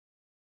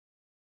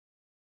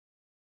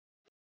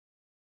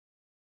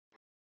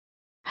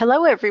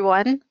Hello,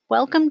 everyone.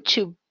 Welcome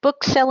to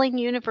Bookselling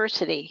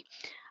University.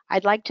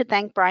 I'd like to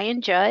thank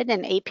Brian Judd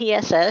and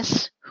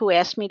APSS who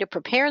asked me to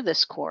prepare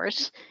this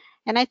course,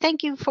 and I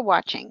thank you for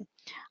watching.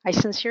 I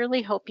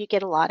sincerely hope you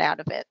get a lot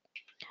out of it.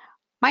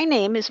 My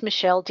name is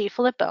Michelle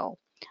DiFilippo.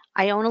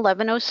 I own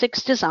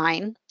 1106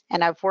 Design,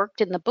 and I've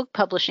worked in the book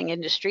publishing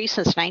industry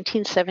since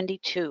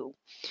 1972.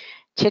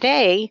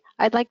 Today,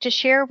 I'd like to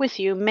share with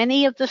you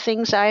many of the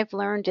things I've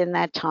learned in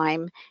that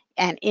time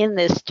and in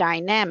this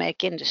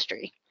dynamic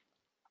industry.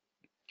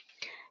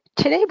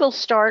 Today we'll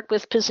start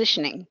with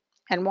positioning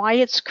and why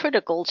it's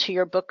critical to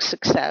your book's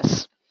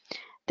success.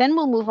 Then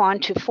we'll move on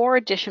to 4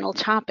 additional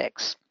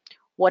topics.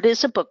 What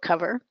is a book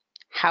cover?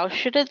 How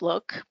should it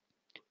look?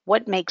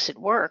 What makes it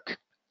work?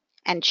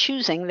 And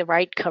choosing the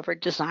right cover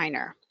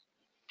designer.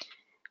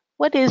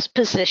 What is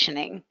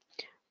positioning?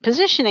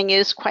 Positioning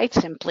is, quite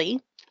simply,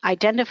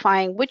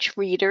 identifying which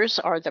readers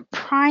are the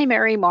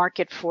primary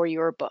market for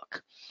your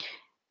book.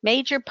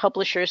 Major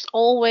publishers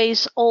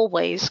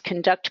always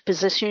conduct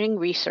positioning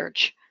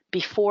research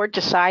before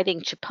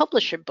deciding to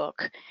publish a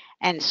book,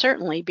 and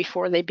certainly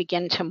before they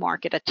begin to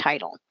market a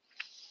title.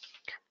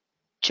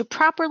 To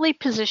properly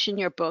position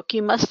your book,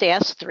 you must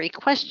ask 3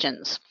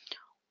 questions.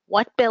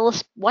 What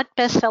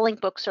best-selling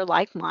books are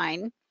like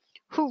mine?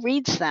 Who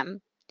reads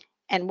them?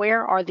 And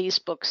where are these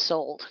books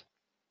sold?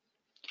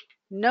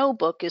 No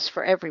book is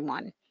for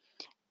everyone.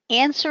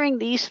 Answering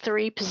these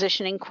 3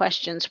 positioning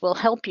questions will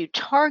help you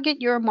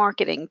target your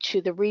marketing to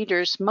the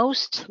readers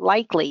most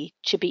likely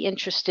to be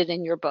interested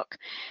in your book.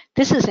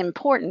 This is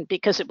important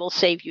because it will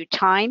save you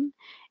time,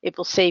 it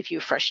will save you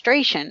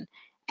frustration,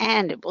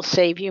 and it will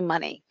save you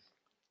money.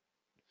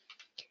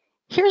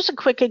 Here's a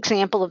quick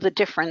example of the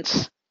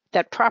difference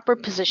that proper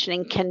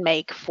positioning can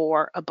make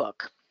for a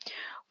book.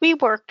 We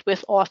worked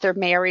with author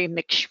Mary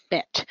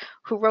McSchmidt,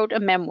 who wrote a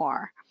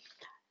memoir.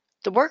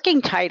 The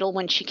working title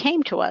when she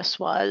came to us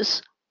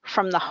was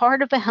From the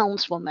Heart of a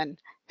Helmswoman,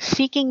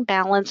 Seeking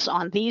Balance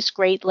on These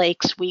Great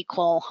Lakes We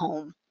Call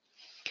Home.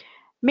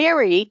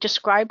 Mary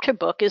described her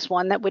book as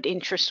one that would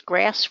interest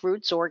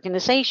grassroots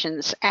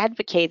organizations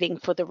advocating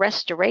for the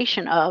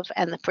restoration of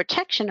and the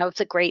protection of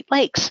the Great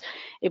Lakes.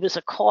 It was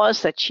a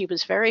cause that she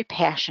was very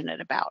passionate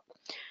about.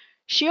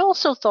 She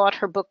also thought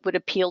her book would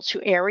appeal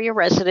to area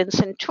residents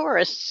and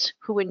tourists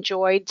who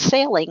enjoyed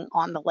sailing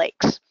on the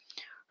lakes.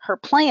 Her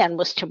plan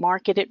was to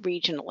market it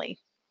regionally.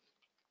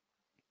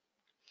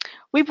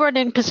 We brought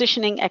in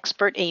positioning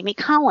expert Amy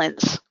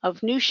Collins of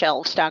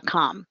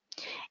newshelves.com.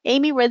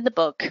 Amy read the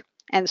book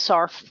and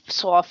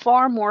saw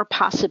far more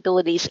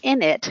possibilities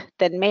in it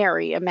than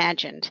Mary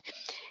imagined.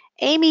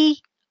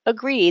 Amy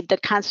agreed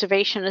that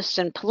conservationists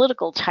and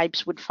political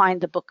types would find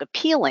the book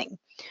appealing,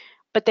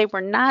 but they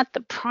were not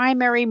the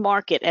primary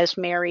market as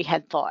Mary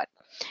had thought.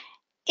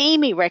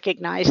 Amy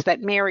recognized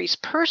that Mary's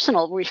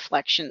personal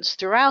reflections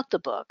throughout the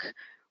book,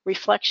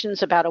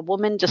 reflections about a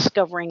woman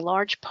discovering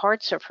large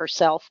parts of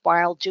herself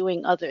while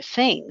doing other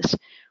things,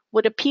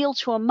 would appeal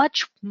to a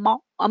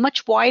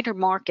much wider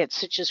market,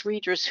 such as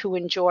readers who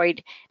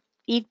enjoyed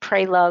Eat,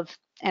 Pray, Love,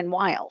 and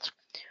Wild.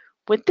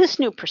 With this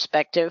new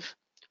perspective,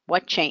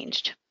 what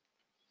changed?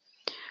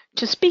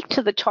 To speak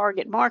to the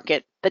target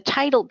market, the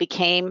title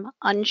became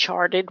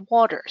Uncharted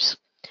Waters.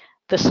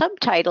 The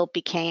subtitle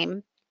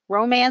became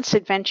Romance,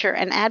 Adventure,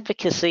 and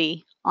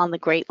Advocacy on the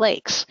Great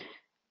Lakes.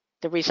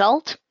 The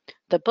result?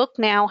 The book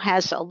now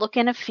has a look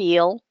and a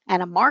feel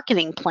and a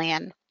marketing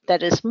plan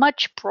that is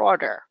much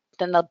broader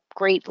than the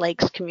Great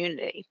Lakes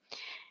community.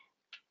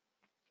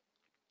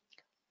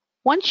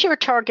 Once your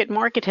target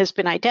market has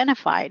been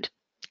identified,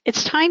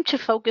 it's time to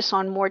focus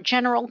on more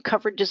general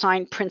cover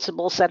design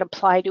principles that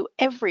apply to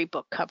every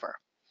book cover.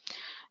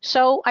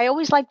 So I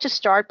always like to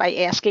start by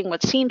asking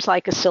what seems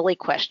like a silly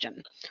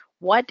question.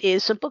 What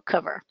is a book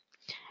cover?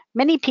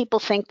 Many people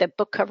think that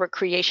book cover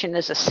creation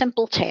is a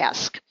simple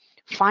task.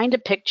 Find a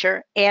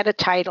picture, add a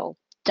title,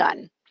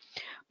 done.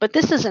 But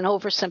this is an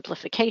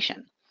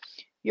oversimplification.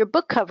 Your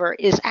book cover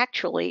is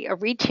actually a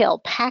retail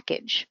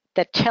package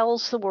that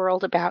tells the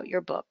world about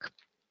your book.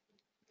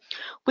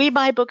 We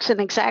buy books in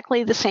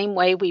exactly the same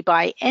way we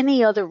buy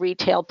any other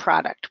retail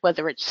product,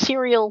 whether it's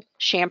cereal,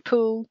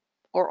 shampoo,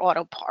 or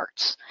auto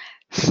parts.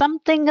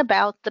 Something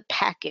about the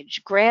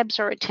package grabs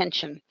our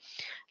attention.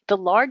 The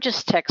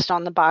largest text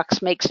on the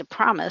box makes a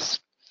promise,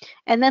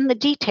 and then the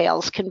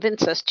details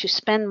convince us to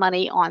spend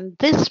money on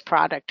this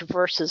product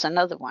versus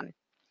another one.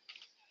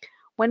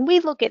 When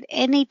we look at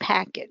any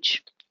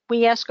package,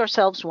 we ask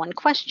ourselves one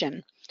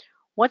question: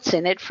 what's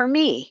in it for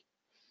me?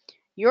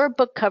 Your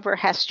book cover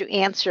has to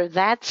answer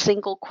that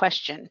single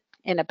question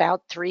in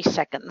about 3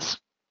 seconds.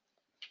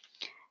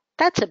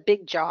 That's a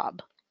big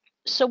job.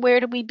 So where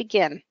do we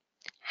begin?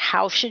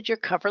 How should your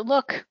cover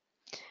look?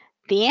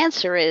 The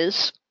answer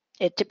is,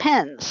 it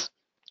depends.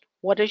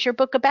 What is your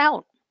book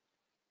about?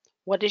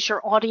 What is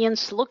your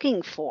audience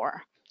looking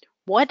for?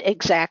 What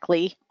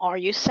exactly are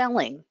you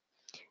selling?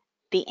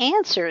 The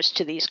answers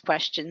to these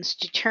questions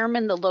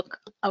determine the look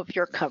of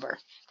your cover.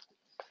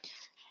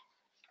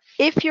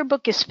 If your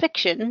book is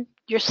fiction,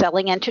 you're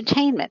selling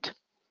entertainment.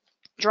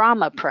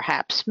 Drama,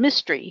 perhaps,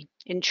 mystery,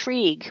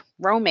 intrigue,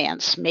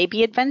 romance,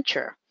 maybe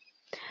adventure.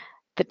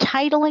 The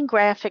title and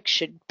graphics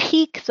should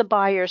pique the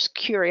buyer's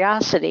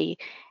curiosity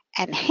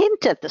and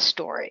hint at the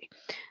story.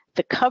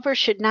 The cover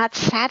should not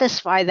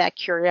satisfy that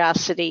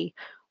curiosity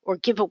or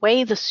give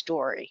away the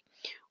story.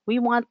 We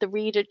want the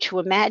reader to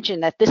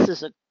imagine that this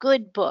is a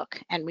good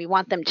book, and we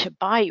want them to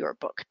buy your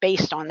book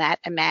based on that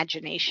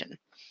imagination.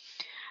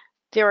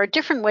 There are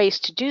different ways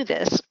to do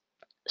this.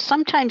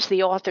 Sometimes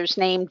the author's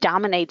name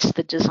dominates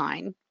the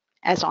design,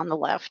 as on the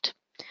left.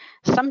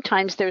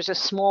 Sometimes there's a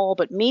small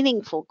but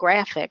meaningful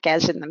graphic,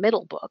 as in the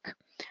middle book.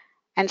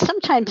 And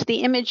sometimes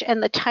the image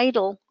and the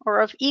title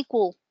are of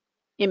equal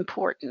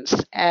importance,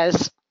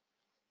 as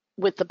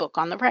with the book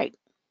on the right.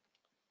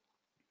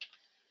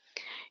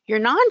 Your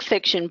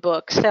nonfiction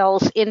book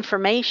sells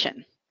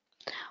information.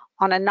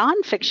 On a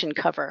nonfiction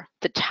cover,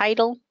 the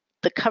title,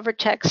 the cover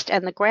text,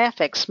 and the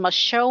graphics must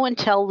show and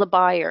tell the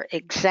buyer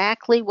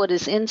exactly what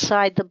is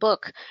inside the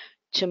book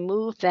to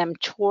move them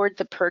toward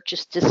the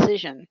purchase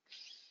decision.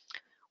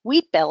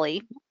 Wheat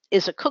Belly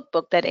is a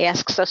cookbook that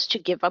asks us to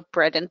give up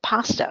bread and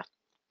pasta,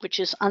 which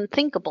is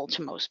unthinkable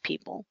to most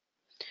people.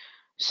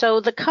 So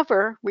the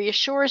cover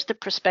reassures the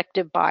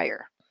prospective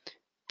buyer.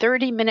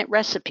 30-minute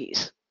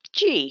recipes.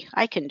 Gee,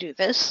 I can do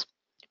this.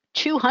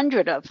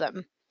 200 of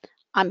them.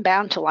 I'm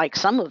bound to like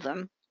some of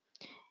them.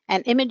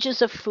 And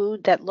images of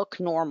food that look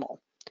normal.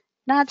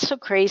 Not so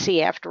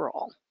crazy after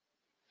all.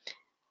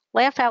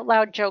 Laugh Out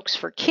Loud Jokes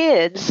for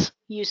Kids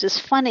uses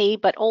funny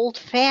but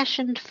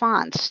old-fashioned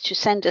fonts to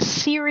send a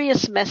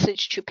serious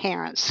message to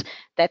parents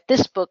that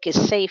this book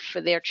is safe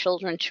for their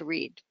children to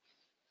read.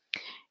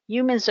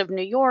 Humans of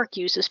New York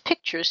uses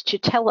pictures to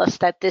tell us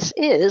that this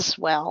is,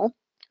 well,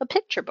 a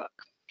picture book.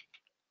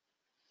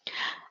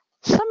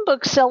 Some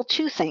books sell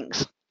two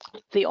things,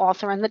 the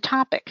author and the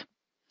topic.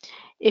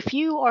 If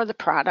you are the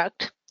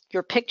product,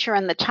 your picture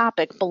and the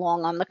topic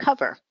belong on the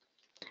cover.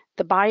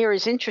 The buyer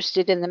is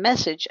interested in the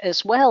message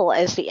as well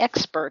as the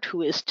expert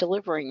who is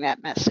delivering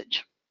that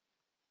message.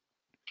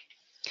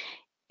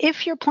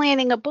 If you're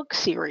planning a book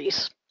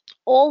series,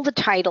 all the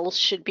titles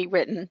should be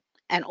written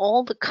and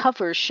all the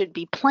covers should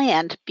be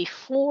planned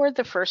before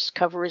the first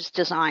cover is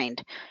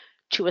designed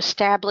to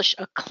establish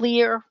a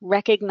clear,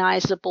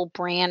 recognizable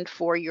brand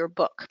for your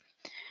book.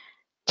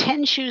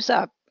 10 Shoes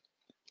Up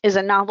is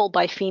a novel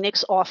by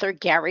Phoenix author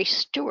Gary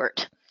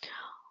Stewart.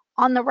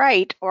 On the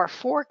right are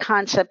 4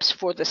 concepts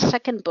for the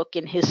second book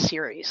in his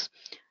series.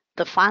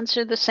 The fonts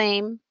are the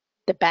same,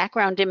 the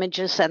background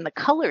images and the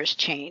colors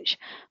change,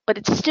 but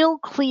it's still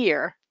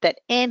clear that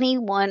any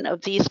one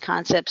of these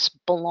concepts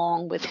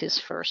belong with his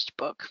first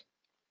book.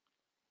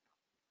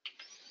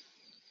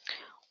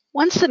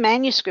 Once the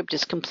manuscript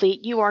is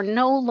complete, you are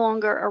no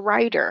longer a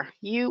writer.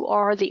 You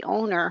are the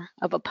owner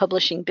of a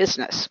publishing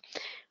business.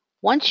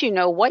 Once you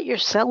know what you're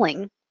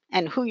selling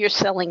and who you're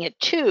selling it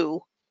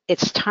to,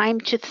 it's time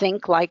to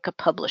think like a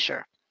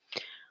publisher.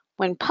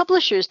 When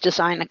publishers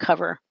design a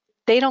cover,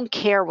 they don't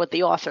care what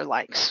the author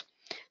likes.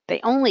 They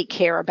only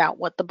care about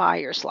what the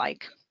buyers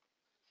like.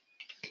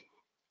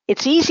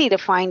 It's easy to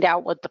find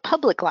out what the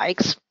public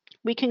likes.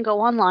 We can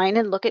go online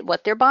and look at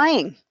what they're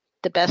buying,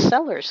 the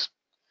bestsellers.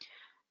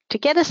 To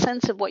get a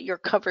sense of what your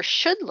cover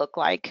should look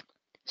like,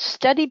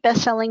 study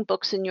best-selling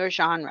books in your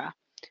genre.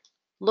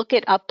 Look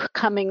at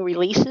upcoming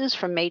releases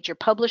from major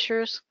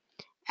publishers,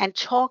 and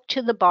talk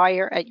to the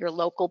buyer at your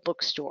local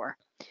bookstore.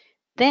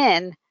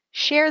 Then,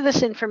 share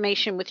this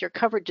information with your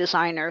cover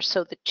designer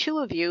so the two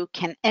of you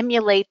can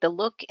emulate the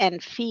look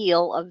and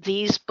feel of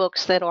these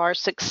books that are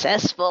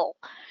successful.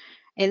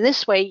 In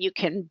this way, you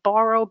can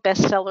borrow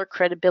bestseller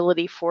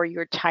credibility for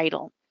your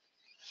title.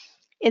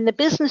 In the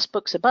business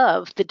books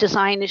above, the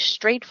design is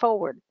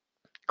straightforward.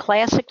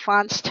 Classic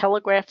fonts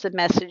telegraph the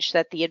message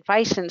that the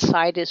advice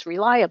inside is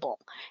reliable,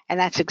 and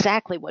that's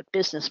exactly what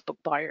business book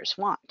buyers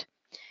want.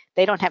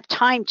 They don't have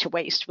time to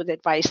waste with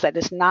advice that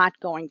is not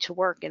going to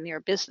work in their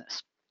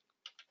business.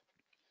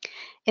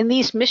 In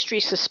these mystery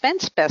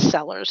suspense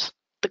bestsellers,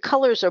 the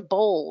colors are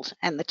bold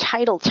and the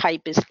title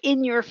type is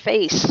in your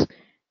face,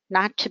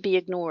 not to be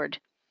ignored.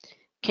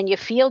 Can you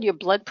feel your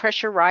blood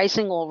pressure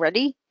rising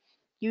already?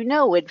 You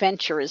know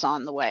adventure is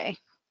on the way.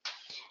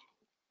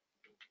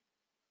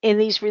 In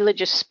these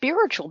religious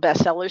spiritual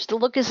bestsellers, the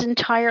look is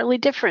entirely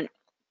different.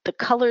 The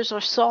colors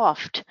are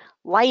soft.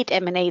 Light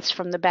emanates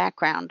from the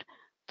background.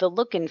 The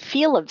look and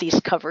feel of these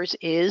covers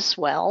is,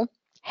 well,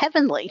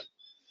 heavenly.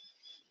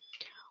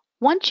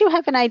 Once you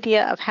have an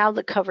idea of how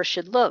the cover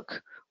should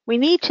look, we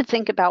need to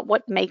think about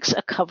what makes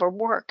a cover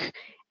work,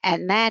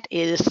 and that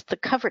is the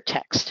cover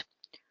text.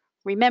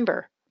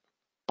 Remember,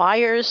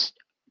 buyers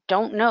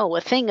don't know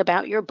a thing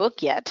about your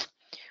book yet.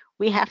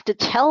 We have to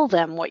tell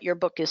them what your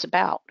book is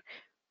about.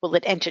 Will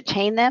it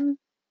entertain them?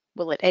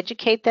 Will it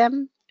educate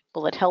them?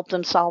 Will it help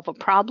them solve a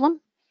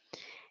problem?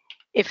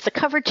 If the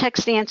cover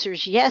text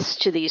answers yes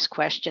to these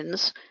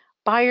questions,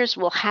 buyers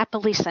will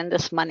happily send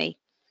us money.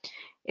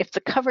 If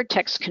the cover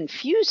text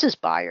confuses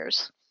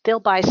buyers, they'll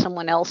buy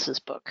someone else's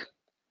book.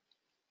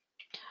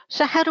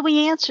 So how do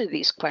we answer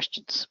these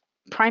questions?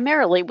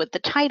 Primarily with the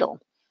title.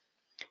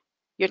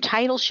 Your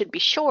title should be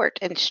short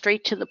and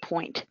straight to the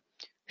point.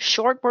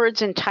 Short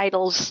words and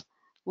titles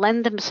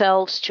lend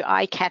themselves to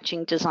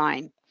eye-catching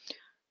design.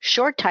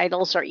 Short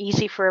titles are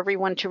easy for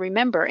everyone to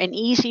remember and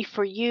easy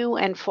for you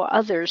and for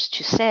others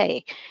to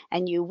say,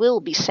 and you will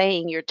be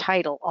saying your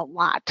title a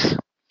lot.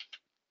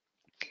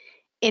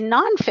 In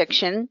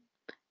nonfiction,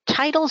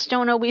 titles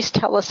don't always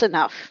tell us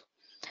enough.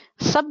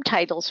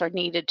 Subtitles are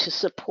needed to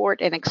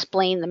support and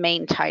explain the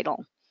main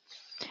title.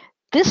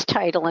 This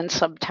title and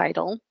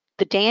subtitle,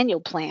 The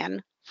Daniel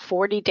Plan,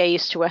 40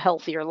 Days to a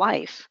Healthier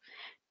Life,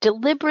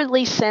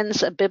 deliberately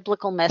sends a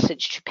biblical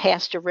message to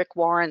Pastor Rick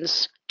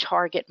Warren's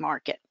target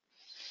market.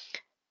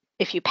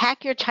 If you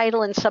pack your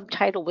title and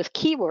subtitle with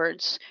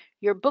keywords,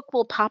 your book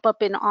will pop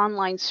up in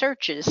online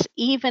searches,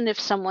 even if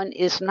someone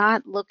is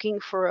not looking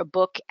for a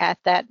book at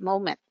that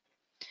moment.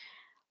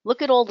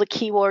 Look at all the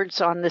keywords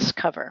on this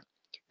cover: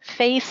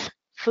 faith,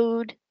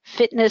 food,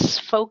 fitness,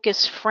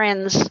 focus,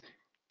 friends,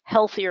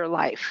 healthier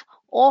life.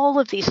 All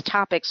of these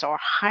topics are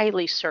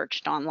highly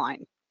searched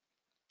online.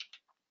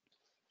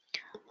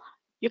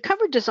 Your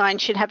cover design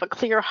should have a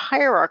clear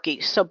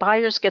hierarchy so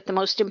buyers get the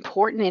most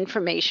important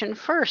information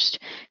first.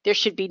 There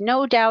should be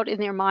no doubt in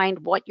their mind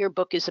what your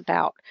book is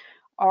about.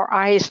 Our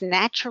eyes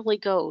naturally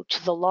go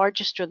to the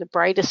largest or the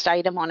brightest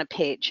item on a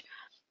page.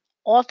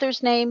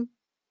 Author's name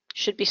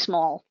should be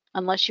small,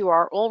 unless you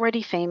are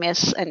already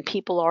famous and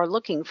people are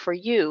looking for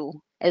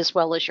you as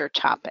well as your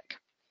topic.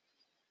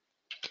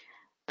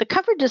 The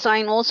cover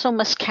design also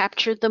must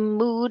capture the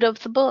mood of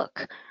the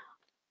book.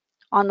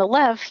 On the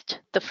left,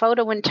 the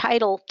photo and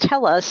title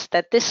tell us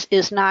that this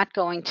is not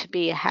going to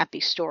be a happy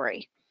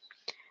story.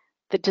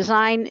 The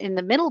design in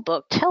the middle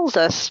book tells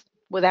us,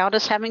 without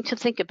us having to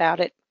think about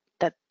it,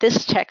 that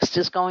this text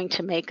is going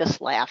to make us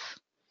laugh.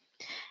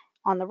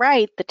 On the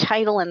right, the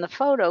title and the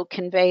photo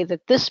convey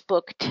that this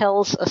book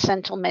tells a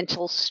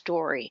sentimental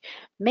story.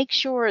 Make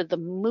sure the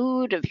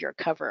mood of your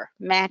cover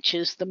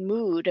matches the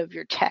mood of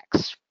your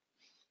text.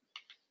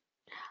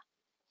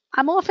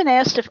 I'm often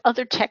asked if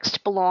other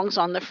text belongs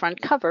on the front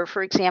cover,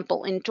 for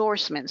example,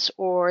 endorsements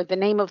or the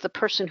name of the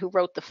person who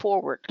wrote the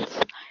foreword.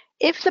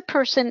 If the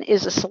person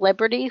is a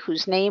celebrity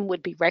whose name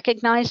would be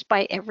recognized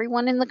by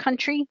everyone in the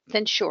country,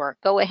 then sure,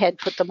 go ahead,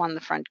 put them on the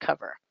front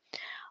cover.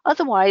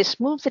 Otherwise,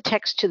 move the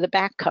text to the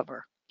back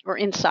cover or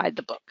inside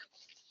the book.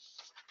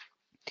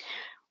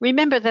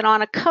 Remember that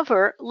on a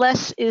cover,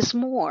 less is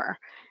more.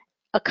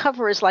 A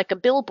cover is like a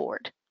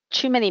billboard.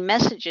 Too many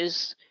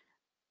messages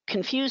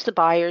confuse the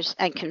buyers,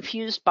 and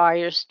confused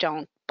buyers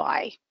don't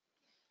buy.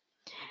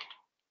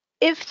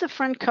 If the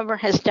front cover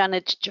has done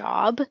its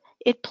job,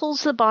 it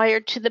pulls the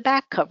buyer to the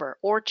back cover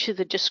or to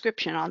the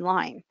description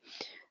online.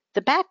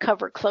 The back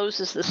cover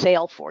closes the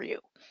sale for you.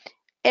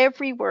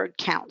 Every word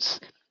counts.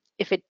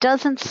 If it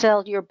doesn't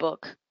sell your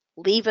book,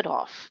 leave it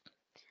off.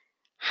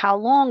 How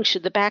long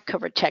should the back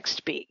cover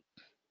text be?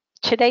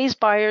 Today's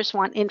buyers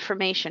want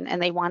information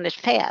and they want it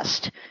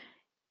fast.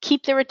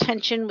 Keep their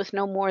attention with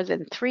no more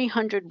than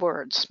 300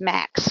 words,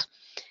 max.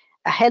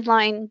 A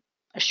headline,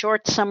 a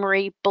short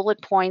summary,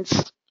 bullet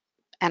points,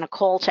 and a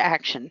call to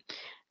action.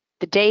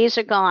 The days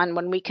are gone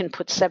when we can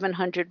put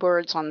 700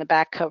 words on the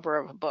back cover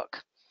of a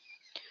book.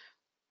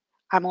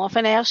 I'm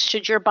often asked,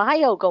 should your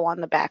bio go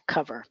on the back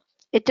cover?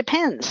 It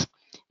depends.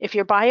 If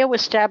your bio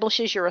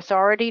establishes your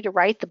authority to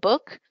write the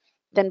book,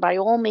 then by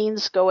all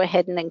means go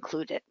ahead and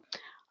include it.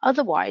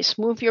 Otherwise,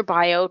 move your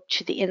bio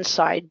to the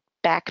inside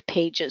back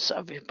pages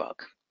of your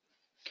book.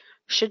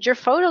 Should your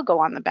photo go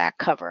on the back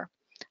cover?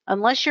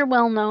 Unless you're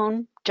well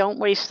known, don't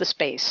waste the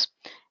space.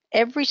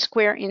 Every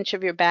square inch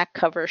of your back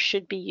cover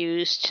should be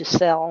used to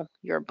sell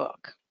your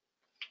book.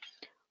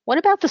 What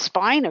about the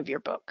spine of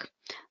your book?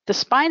 The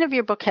spine of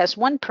your book has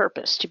one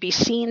purpose: to be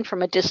seen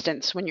from a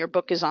distance when your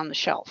book is on the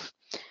shelf.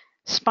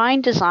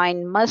 Spine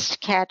design must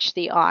catch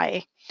the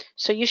eye,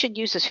 so you should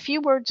use as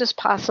few words as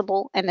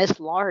possible and as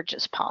large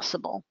as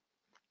possible.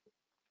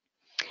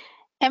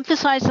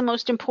 Emphasize the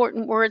most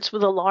important words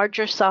with a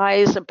larger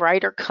size, a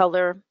brighter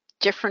color,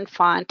 different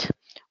font,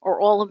 or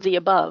all of the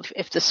above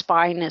if the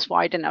spine is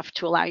wide enough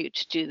to allow you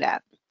to do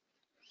that.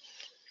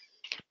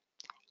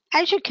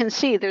 As you can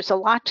see, there's a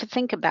lot to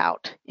think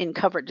about in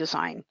cover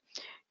design.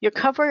 Your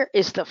cover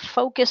is the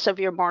focus of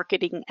your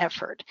marketing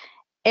effort.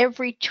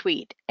 Every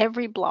tweet,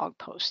 every blog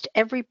post,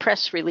 every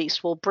press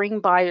release will bring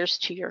buyers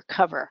to your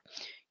cover.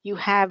 You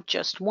have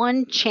just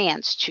one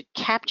chance to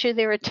capture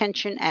their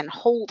attention and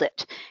hold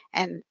it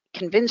and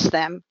convince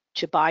them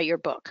to buy your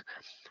book.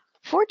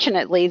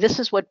 Fortunately, this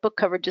is what book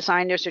cover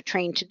designers are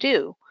trained to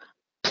do.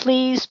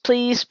 Please,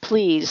 please,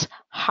 please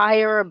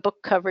hire a book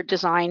cover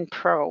design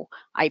pro.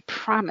 I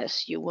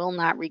promise you will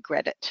not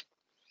regret it.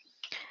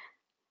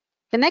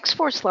 The next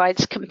 4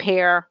 slides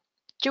compare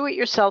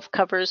do-it-yourself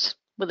covers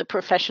with a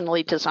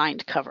professionally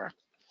designed cover.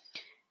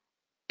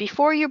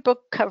 Before your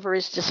book cover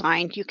is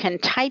designed, you can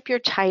type your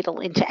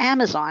title into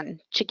Amazon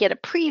to get a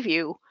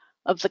preview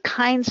of the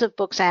kinds of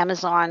books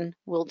Amazon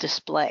will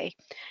display.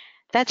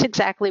 That's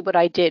exactly what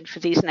I did for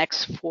these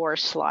next 4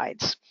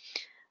 slides.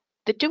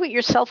 The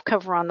do-it-yourself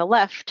cover on the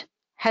left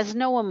has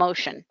no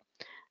emotion.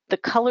 The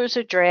colors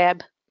are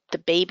drab, the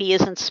baby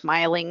isn't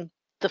smiling,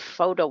 the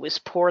photo is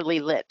poorly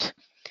lit.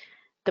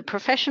 The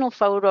professional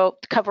photo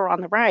cover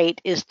on the right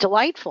is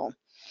delightful.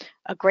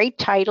 A great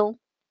title,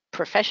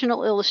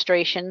 professional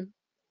illustration,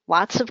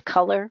 lots of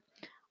color,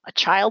 a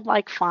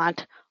childlike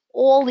font.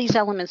 All these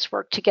elements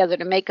work together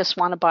to make us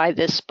want to buy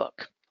this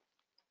book.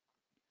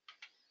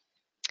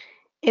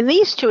 In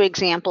these two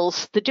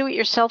examples, the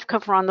do-it-yourself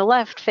cover on the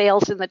left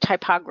fails in the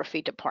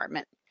typography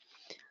department.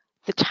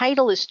 The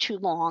title is too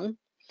long,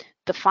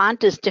 the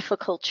font is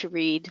difficult to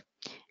read,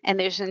 and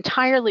there's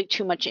entirely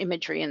too much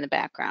imagery in the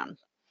background.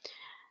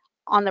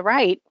 On the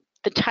right,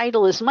 the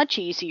title is much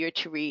easier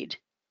to read.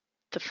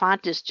 The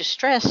font is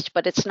distressed,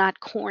 but it's not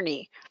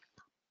corny.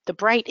 The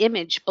bright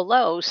image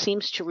below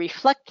seems to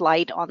reflect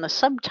light on the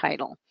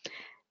subtitle.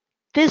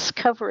 This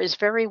cover is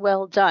very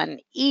well done,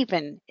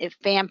 even if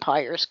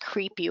vampires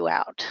creep you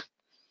out.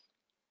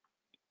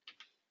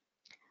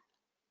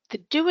 The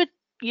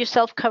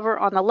do-it-yourself cover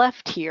on the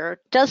left here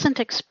doesn't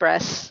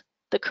express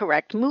the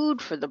correct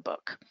mood for the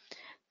book.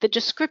 The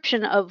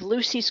description of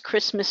Lucy's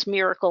Christmas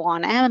Miracle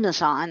on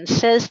Amazon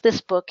says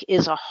this book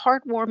is a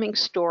heartwarming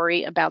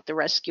story about the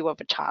rescue of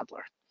a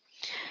toddler.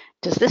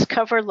 Does this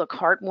cover look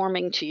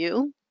heartwarming to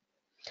you?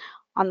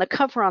 On the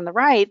cover on the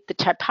right, the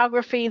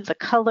typography, the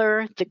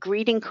color, the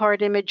greeting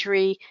card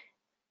imagery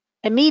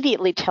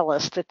immediately tell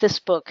us that this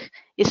book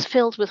is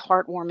filled with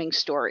heartwarming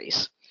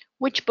stories.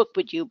 Which book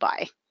would you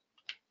buy?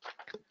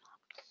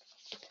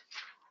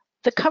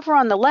 The cover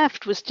on the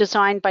left was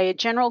designed by a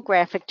general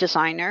graphic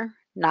designer,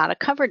 not a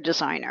cover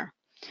designer.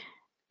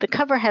 The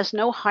cover has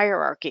no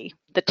hierarchy.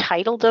 The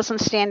title doesn't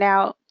stand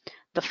out.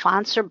 The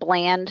fonts are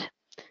bland.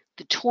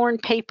 The torn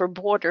paper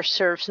border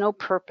serves no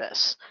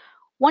purpose.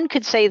 One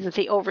could say that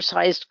the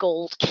oversized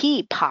gold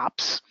key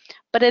pops,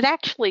 but it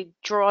actually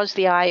draws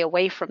the eye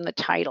away from the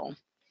title.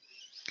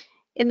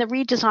 In the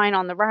redesign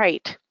on the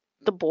right,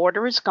 the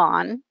border is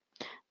gone.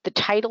 The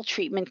title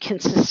treatment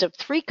consists of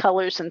 3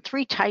 colors and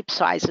 3 type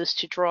sizes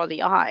to draw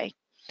the eye.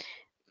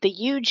 The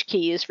huge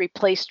key is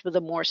replaced with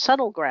a more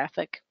subtle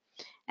graphic,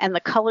 and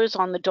the colors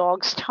on the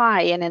dog's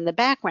tie and in the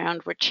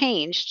background were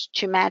changed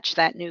to match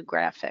that new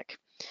graphic.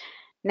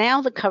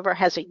 Now the cover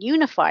has a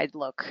unified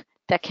look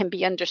that can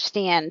be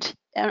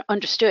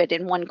understood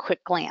in one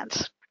quick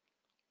glance.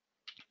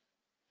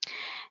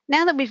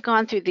 Now that we've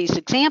gone through these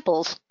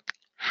examples,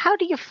 how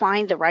do you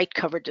find the right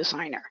cover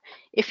designer?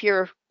 If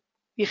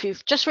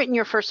you've just written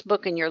your first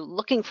book and you're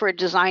looking for a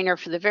designer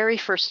for the very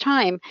first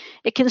time,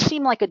 it can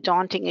seem like a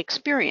daunting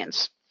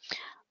experience.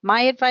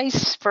 My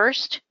advice: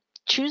 first,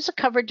 choose a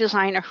cover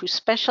designer who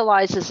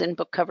specializes in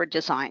book cover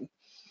design.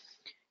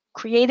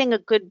 Creating a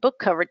good book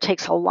cover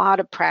takes a lot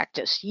of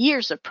practice,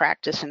 years of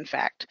practice, in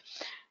fact.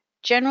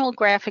 General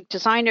graphic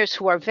designers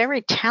who are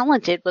very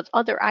talented with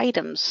other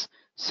items,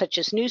 such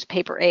as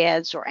newspaper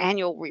ads or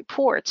annual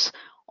reports,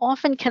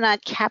 often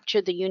cannot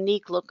capture the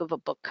unique look of a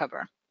book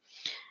cover.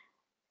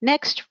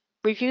 Next,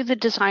 review the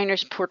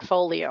designer's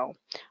portfolio,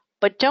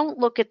 but don't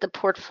look at the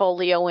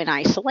portfolio in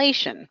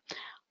isolation.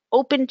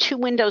 Open 2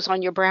 windows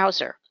on your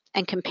browser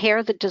and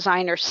compare the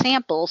designer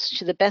samples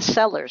to the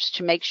bestsellers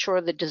to make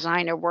sure the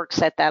designer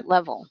works at that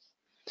level.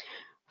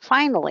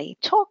 Finally,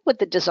 talk with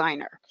the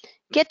designer.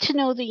 Get to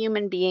know the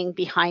human being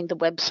behind the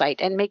website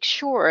and make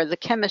sure the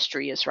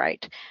chemistry is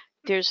right.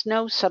 There's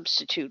no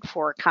substitute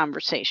for a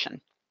conversation.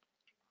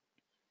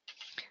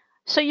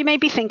 So you may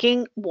be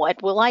thinking,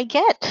 what will I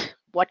get?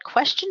 What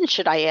questions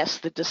should I ask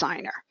the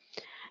designer?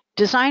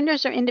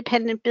 Designers are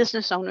independent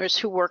business owners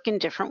who work in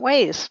different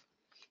ways.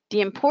 The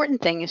important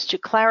thing is to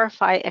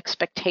clarify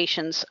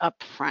expectations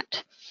up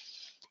front.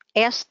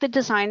 Ask the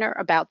designer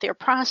about their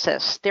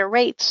process, their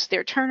rates,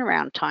 their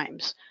turnaround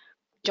times.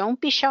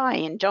 Don't be shy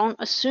and don't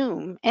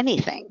assume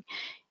anything.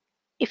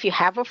 If you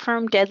have a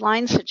firm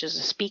deadline, such as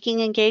a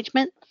speaking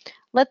engagement,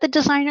 let the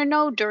designer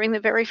know during the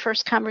very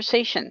first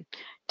conversation.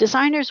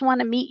 Designers want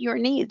to meet your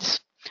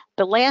needs.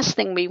 The last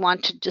thing we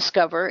want to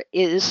discover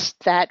is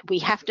that we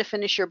have to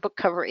finish your book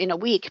cover in a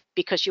week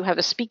because you have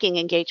a speaking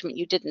engagement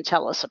you didn't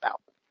tell us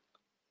about.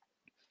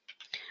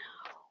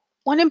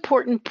 One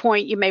important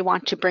point you may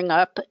want to bring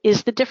up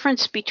is the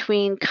difference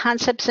between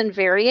concepts and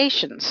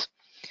variations.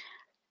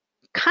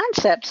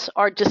 Concepts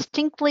are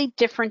distinctly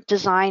different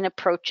design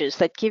approaches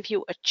that give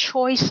you a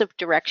choice of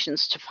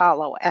directions to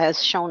follow,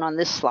 as shown on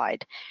this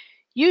slide.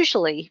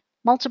 Usually,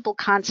 multiple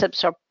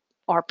concepts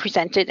are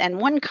presented and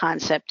one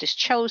concept is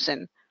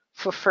chosen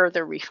for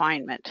further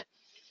refinement.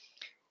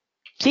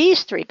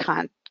 These 3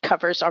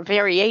 covers are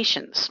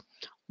variations.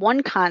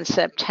 One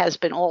concept has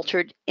been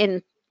altered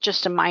in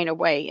just a minor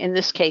way, in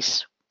this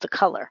case, the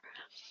color.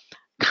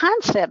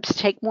 Concepts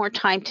take more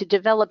time to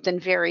develop than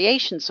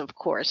variations, of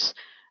course,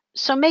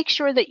 so make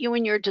sure that you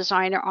and your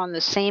designer are on the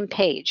same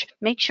page.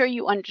 Make sure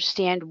you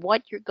understand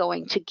what you're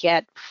going to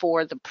get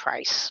for the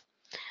price.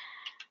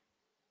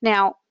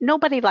 Now,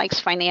 nobody likes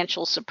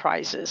financial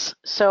surprises,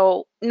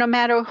 so no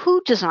matter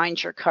who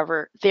designs your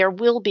cover, there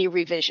will be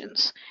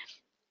revisions.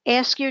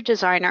 Ask your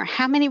designer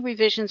how many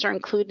revisions are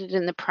included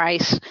in the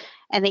price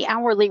and the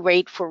hourly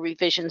rate for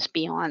revisions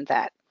beyond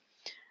that.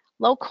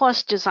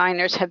 Low-cost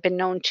designers have been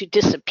known to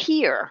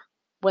disappear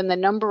when the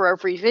number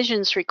of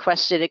revisions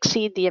requested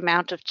exceed the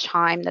amount of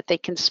time that they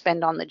can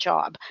spend on the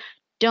job.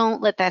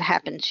 Don't let that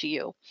happen to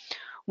you.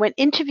 When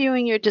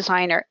interviewing your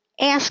designer,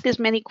 ask as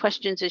many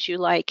questions as you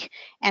like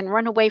and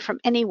run away from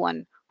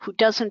anyone who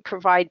doesn't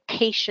provide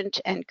patient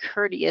and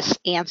courteous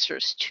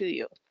answers to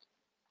you.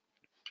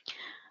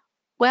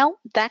 Well,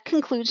 that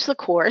concludes the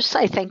course.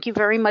 I thank you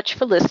very much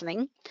for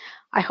listening.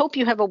 I hope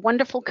you have a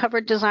wonderful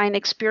cover design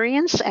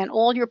experience and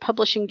all your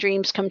publishing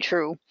dreams come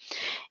true.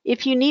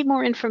 If you need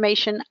more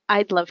information,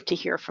 I'd love to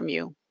hear from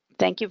you.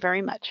 Thank you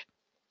very much.